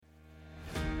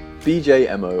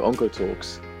BJMO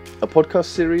Oncotalks, a podcast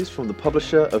series from the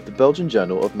publisher of the Belgian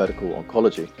Journal of Medical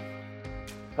Oncology.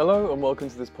 Hello and welcome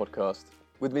to this podcast.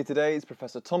 With me today is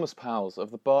Professor Thomas Powles of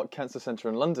the Bark Cancer Centre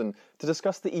in London to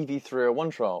discuss the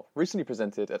EV301 trial, recently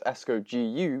presented at ASCO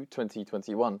GU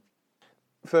 2021.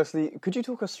 Firstly, could you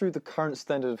talk us through the current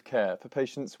standard of care for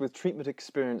patients with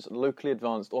treatment-experienced locally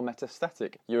advanced or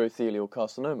metastatic urothelial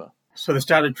carcinoma? So the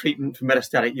standard treatment for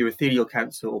metastatic urothelial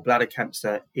cancer or bladder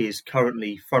cancer is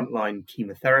currently frontline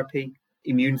chemotherapy.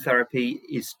 Immune therapy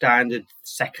is standard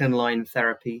second-line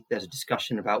therapy. There's a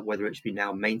discussion about whether it should be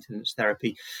now maintenance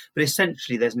therapy. But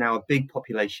essentially, there's now a big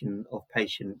population of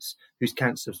patients whose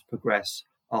cancers progress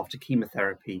after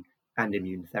chemotherapy and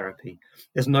immune therapy.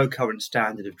 There's no current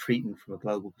standard of treatment from a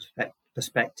global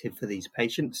perspective for these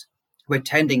patients. We're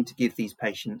tending to give these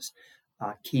patients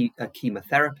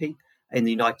chemotherapy. In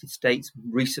the United States,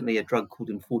 recently a drug called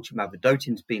enfortumab vedotin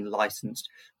has been licensed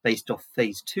based off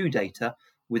phase 2 data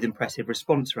with impressive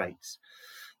response rates.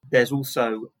 There's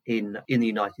also in the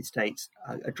United States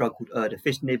a drug called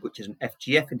erdafitinib, which is an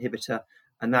FGF inhibitor,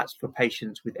 and that's for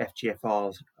patients with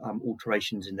FGFR's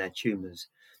alterations in their tumours.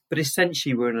 But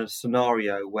essentially, we're in a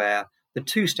scenario where the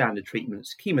two standard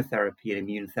treatments, chemotherapy and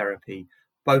immune therapy,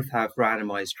 both have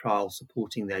randomized trials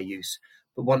supporting their use.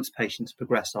 But once patients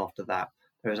progress after that,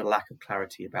 there is a lack of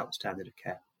clarity about the standard of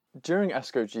care. During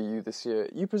ASCO GU this year,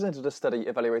 you presented a study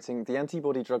evaluating the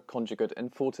antibody-drug conjugate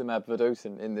enfortumab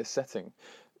vedotin in this setting.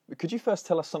 Could you first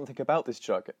tell us something about this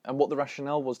drug and what the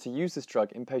rationale was to use this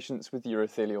drug in patients with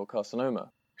urothelial carcinoma?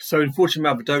 So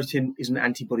enfortumab vedotin is an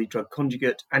antibody-drug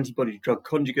conjugate. Antibody-drug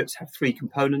conjugates have three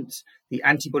components: the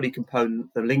antibody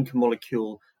component, the linker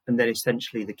molecule, and then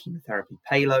essentially the chemotherapy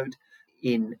payload.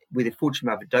 With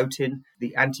enfortumab vedotin,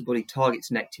 the antibody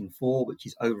targets Nectin-4, which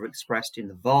is overexpressed in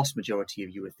the vast majority of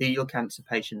urothelial cancer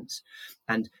patients,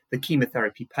 and the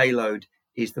chemotherapy payload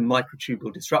is the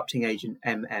microtubule disrupting agent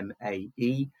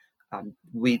MMAE.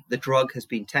 The drug has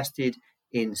been tested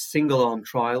in single-arm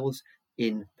trials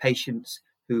in patients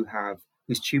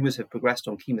whose tumours have progressed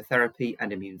on chemotherapy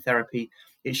and immune therapy.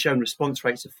 It's shown response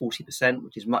rates of 40%,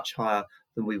 which is much higher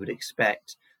than we would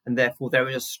expect, and therefore there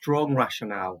is a strong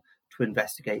rationale to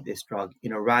investigate this drug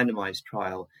in a randomized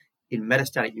trial in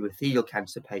metastatic urothelial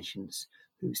cancer patients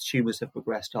whose tumours have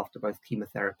progressed after both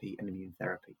chemotherapy and immune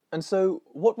therapy. And so,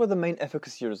 what were the main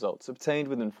efficacy results obtained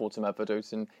with enfortumab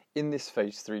vedotin in this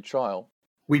phase 3 trial?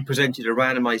 We presented a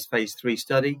randomized phase 3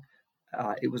 study.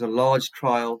 It was a large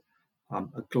trial,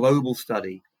 a global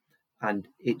study, and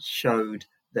it showed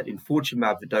that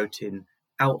enfortumab vedotin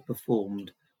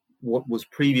outperformed what was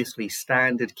previously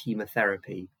standard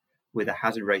chemotherapy with a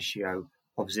hazard ratio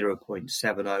of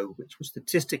 0.70, which was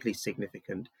statistically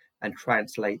significant and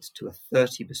translates to a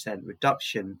 30%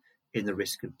 reduction in the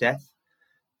risk of death.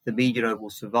 The median overall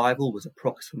survival was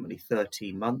approximately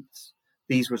 13 months.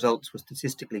 These results were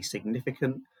statistically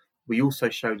significant. We also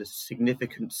showed a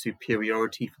significant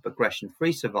superiority for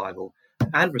progression-free survival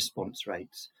and response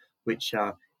rates, which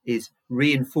is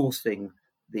reinforcing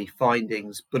the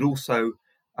findings, but also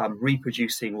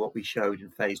reproducing what we showed in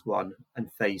phase 1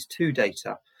 and phase 2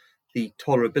 data. The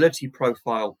tolerability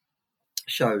profile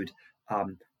showed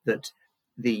that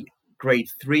the grade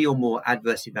 3 or more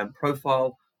adverse event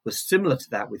profile was similar to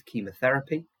that with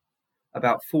chemotherapy.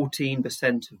 About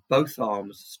 14% of both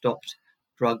arms stopped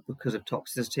drug because of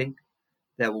toxicity.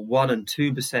 There were 1 and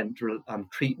 2%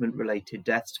 treatment-related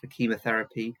deaths for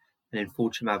chemotherapy and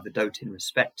enfortumab vedotin,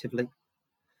 respectively.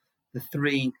 The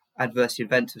 3 adverse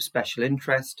events of special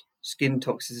interest, skin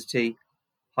toxicity,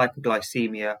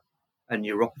 hyperglycemia, and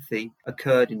neuropathy,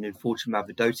 occurred in enfortumab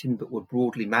vedotin but were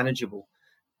broadly manageable.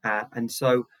 And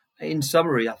so, in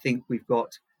summary, I think we've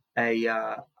got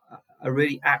a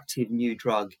really active new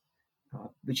drug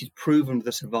which has proven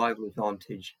the survival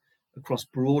advantage across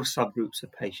broad subgroups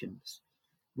of patients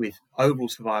with overall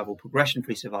survival,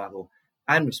 progression-free survival,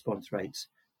 and response rates,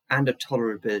 and a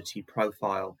tolerability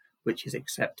profile which is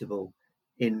acceptable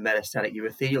in metastatic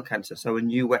urothelial cancer. So a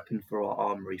new weapon for our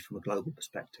armory from a global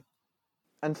perspective.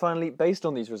 And finally, based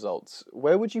on these results,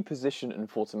 where would you position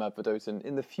enfortumab vedotin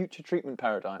in the future treatment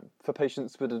paradigm for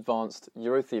patients with advanced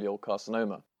urothelial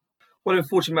carcinoma? Well,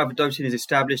 enfortumab vedotin is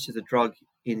established as a drug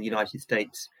in the United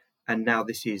States, and now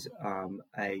this is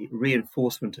a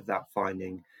reinforcement of that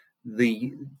finding.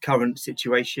 The current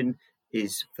situation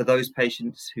is for those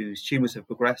patients whose tumours have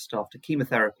progressed after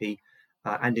chemotherapy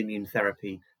and immune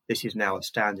therapy. This is now a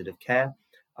standard of care.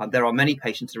 There are many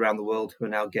patients around the world who are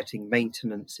now getting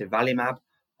maintenance nivolumab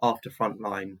after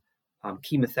frontline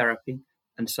chemotherapy.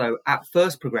 And so at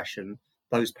first progression,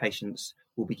 those patients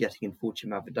will be getting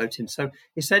enfortumab vedotin. So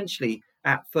essentially,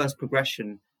 at first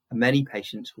progression, And many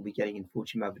patients will be getting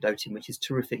enfortumab vedotin, which is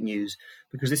terrific news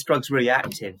because this drug's really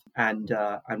active, and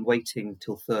waiting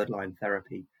till third-line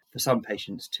therapy for some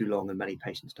patients too long, and many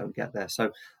patients don't get there.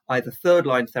 So either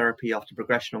third-line therapy after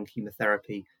progression on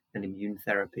chemotherapy and immune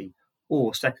therapy,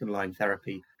 or second-line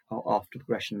therapy after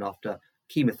progression after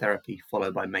chemotherapy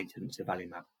followed by maintenance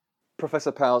avelumab.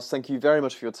 Professor Powles, thank you very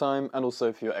much for your time and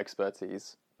also for your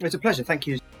expertise. It's a pleasure, thank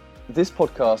you. This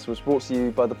podcast was brought to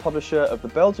you by the publisher of the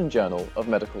Belgian Journal of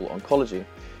Medical Oncology.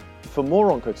 For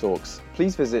more Oncotalks,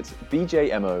 please visit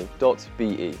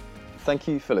bjmo.be. Thank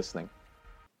you for listening.